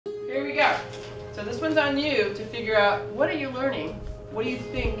So this one's on you to figure out, what are you learning? What do you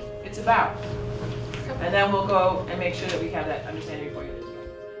think it's about? And then we'll go and make sure that we have that understanding for you.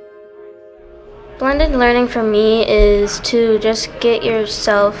 Blended learning for me is to just get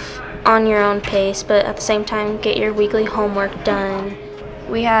yourself on your own pace, but at the same time get your weekly homework done.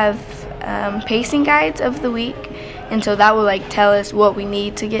 We have pacing guides of the week, and so that will tell us what we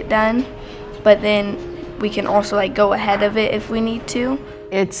need to get done, but then we can also go ahead of it if we need to.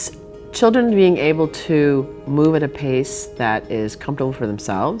 It's children being able to move at a pace that is comfortable for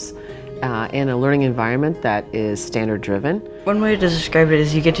themselves in a learning environment that is standard driven. One way to describe it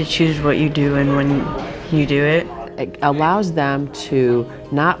is you get to choose what you do and when you do it. It allows them to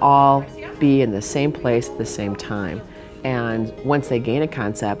not all be in the same place at the same time, and once they gain a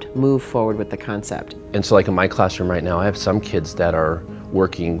concept, move forward with the concept. And so in my classroom right now, I have some kids that are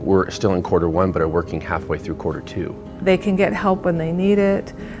working, we're still in quarter one, but are working halfway through quarter two. They can get help when they need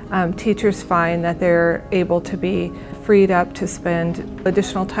it. Teachers find that they're able to be freed up to spend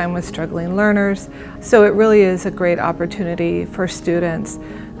additional time with struggling learners. So it really is a great opportunity for students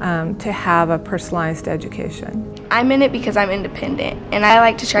to have a personalized education. I'm in it because I'm independent, and I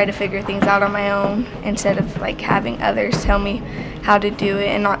like to try to figure things out on my own instead of having others tell me how to do it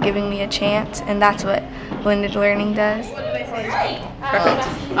and not giving me a chance, and that's what blended learning does.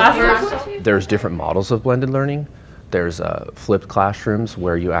 There's different models of blended learning. There's flipped classrooms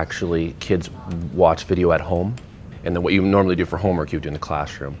where kids watch video at home, and then what you normally do for homework you do in the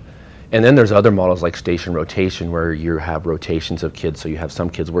classroom. And then there's other models like station rotation, where you have rotations of kids, so you have some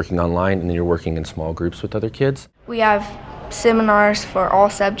kids working online and then you're working in small groups with other kids. We have seminars for all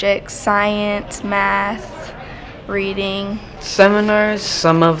subjects: science, math, reading. Seminars,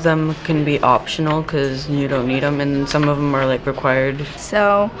 some of them can be optional because you don't need them, and some of them are required.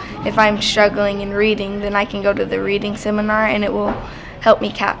 So if I'm struggling in reading, then I can go to the reading seminar and it will help me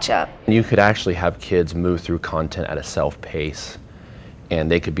catch up. You could actually have kids move through content at a self-pace, and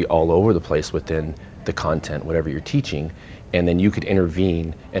they could be all over the place within the content, whatever you're teaching, and then you could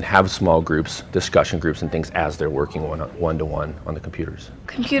intervene and have small groups, discussion groups and things as they're working one-to-one on the computers.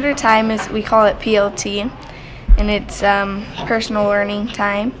 Computer time we call it PLT, and it's personal learning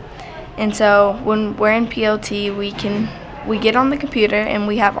time. And so when we're in PLT, we get on the computer and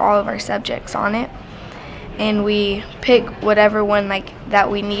we have all of our subjects on it, and we pick whatever one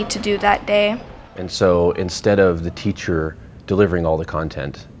that we need to do that day. And so instead of the teacher delivering all the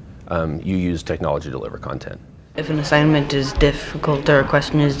content, you use technology to deliver content. If an assignment is difficult or a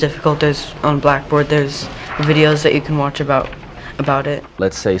question is difficult, there's on Blackboard there's videos that you can watch about it.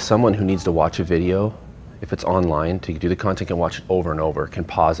 Let's say someone who needs to watch a video, if it's online, to do the content, can watch it over and over, can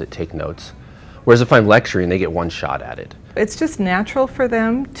pause it, take notes. Whereas if I'm lecturing, they get one shot at it. It's just natural for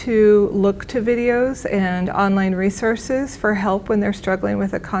them to look to videos and online resources for help when they're struggling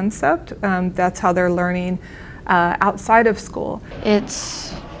with a concept. That's how they're learning outside of school.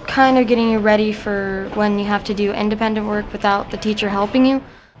 It's kind of getting you ready for when you have to do independent work without the teacher helping you.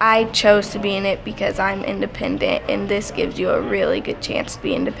 I chose to be in it because I'm independent, and this gives you a really good chance to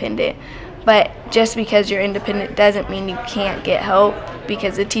be independent. But just because you're independent doesn't mean you can't get help,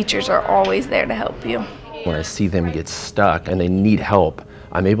 because the teachers are always there to help you. When I see them get stuck and they need help,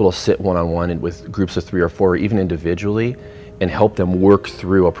 I'm able to sit one-on-one with groups of 3 or 4, or even individually, and help them work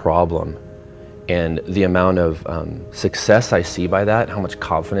through a problem. And the amount of success I see by that, how much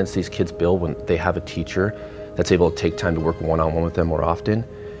confidence these kids build when they have a teacher that's able to take time to work one-on-one with them more often,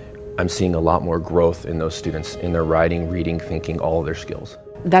 I'm seeing a lot more growth in those students in their writing, reading, thinking, all of their skills.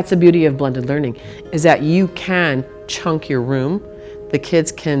 That's the beauty of blended learning, is that you can chunk your room. The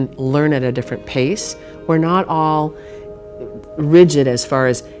kids can learn at a different pace. We're not all rigid as far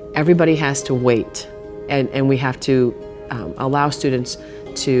as everybody has to wait, and we have to allow students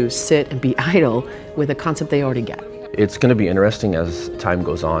to sit and be idle with a concept they already get. It's going to be interesting as time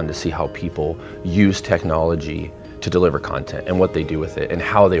goes on to see how people use technology to deliver content and what they do with it and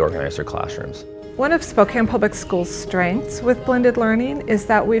how they organize their classrooms. One of Spokane Public Schools' strengths with blended learning is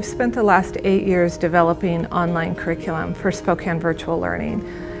that we've spent the last 8 years developing online curriculum for Spokane virtual learning.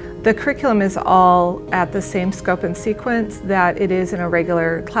 The curriculum is all at the same scope and sequence that it is in a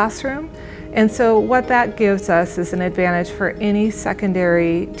regular classroom. And so what that gives us is an advantage for any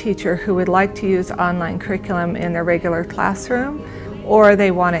secondary teacher who would like to use online curriculum in their regular classroom, or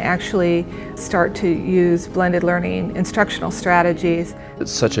they want to actually start to use blended learning instructional strategies.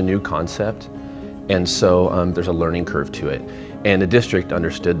 It's such a new concept, and so there's a learning curve to it. And the district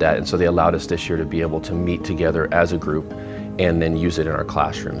understood that, and so they allowed us this year to be able to meet together as a group and then use it in our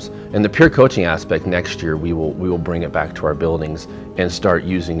classrooms. And the peer coaching aspect, next year we will bring it back to our buildings and start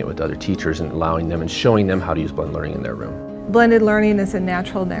using it with other teachers and allowing them and showing them how to use blended learning in their room. blended learning is a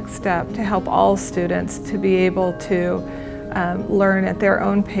natural next step to help all students to be able to learn at their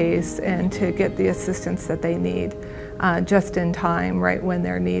own pace and to get the assistance that they need just in time, right when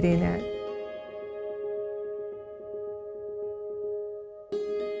they're needing it.